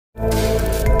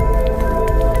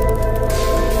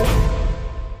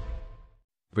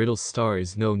Brittle star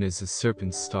is known as a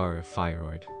serpent star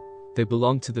ophiuroid. They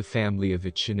belong to the family of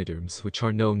echinoderms, which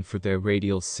are known for their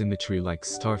radial symmetry like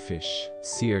starfish,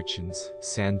 sea urchins,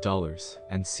 sand dollars,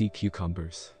 and sea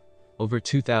cucumbers. Over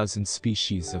 2,000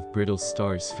 species of brittle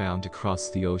stars found across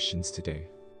the oceans today.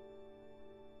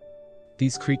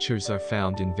 These creatures are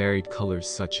found in varied colors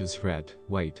such as red,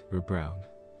 white, or brown.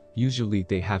 Usually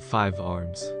they have 5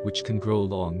 arms, which can grow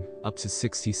long, up to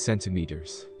 60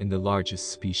 centimeters, in the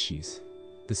largest species.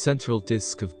 The central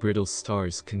disc of brittle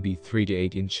stars can be 3 to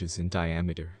 8 inches in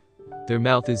diameter. Their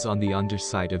mouth is on the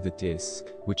underside of the disc,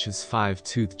 which has 5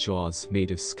 toothed jaws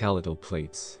made of skeletal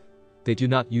plates. They do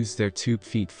not use their tube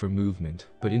feet for movement,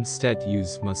 but instead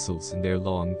use muscles in their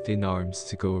long, thin arms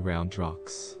to go around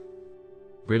rocks.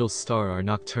 Brittle star are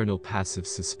nocturnal passive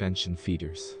suspension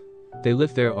feeders. They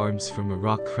lift their arms from a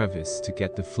rock crevice to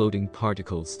get the floating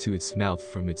particles to its mouth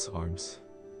from its arms.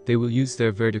 They will use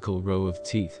their vertical row of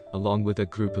teeth, along with a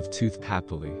group of tooth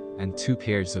papillae, and 2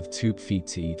 pairs of tube feet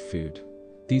to eat food.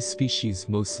 These species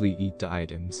mostly eat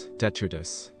diatoms,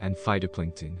 detritus, and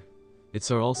phytoplankton. It's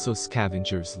are also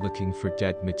scavengers looking for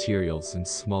dead materials and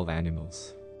small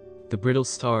animals. The brittle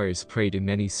star is prey to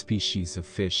many species of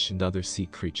fish and other sea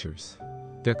creatures.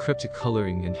 Their cryptic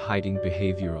coloring and hiding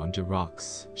behavior under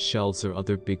rocks, shells or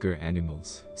other bigger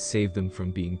animals save them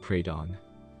from being preyed on.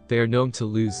 They are known to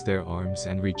lose their arms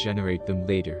and regenerate them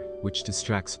later, which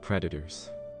distracts predators.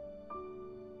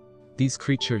 These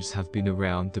creatures have been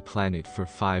around the planet for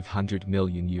 500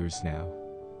 million years now.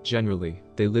 Generally,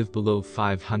 they live below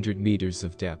 500 meters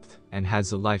of depth and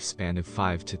has a lifespan of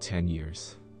 5 to 10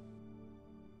 years.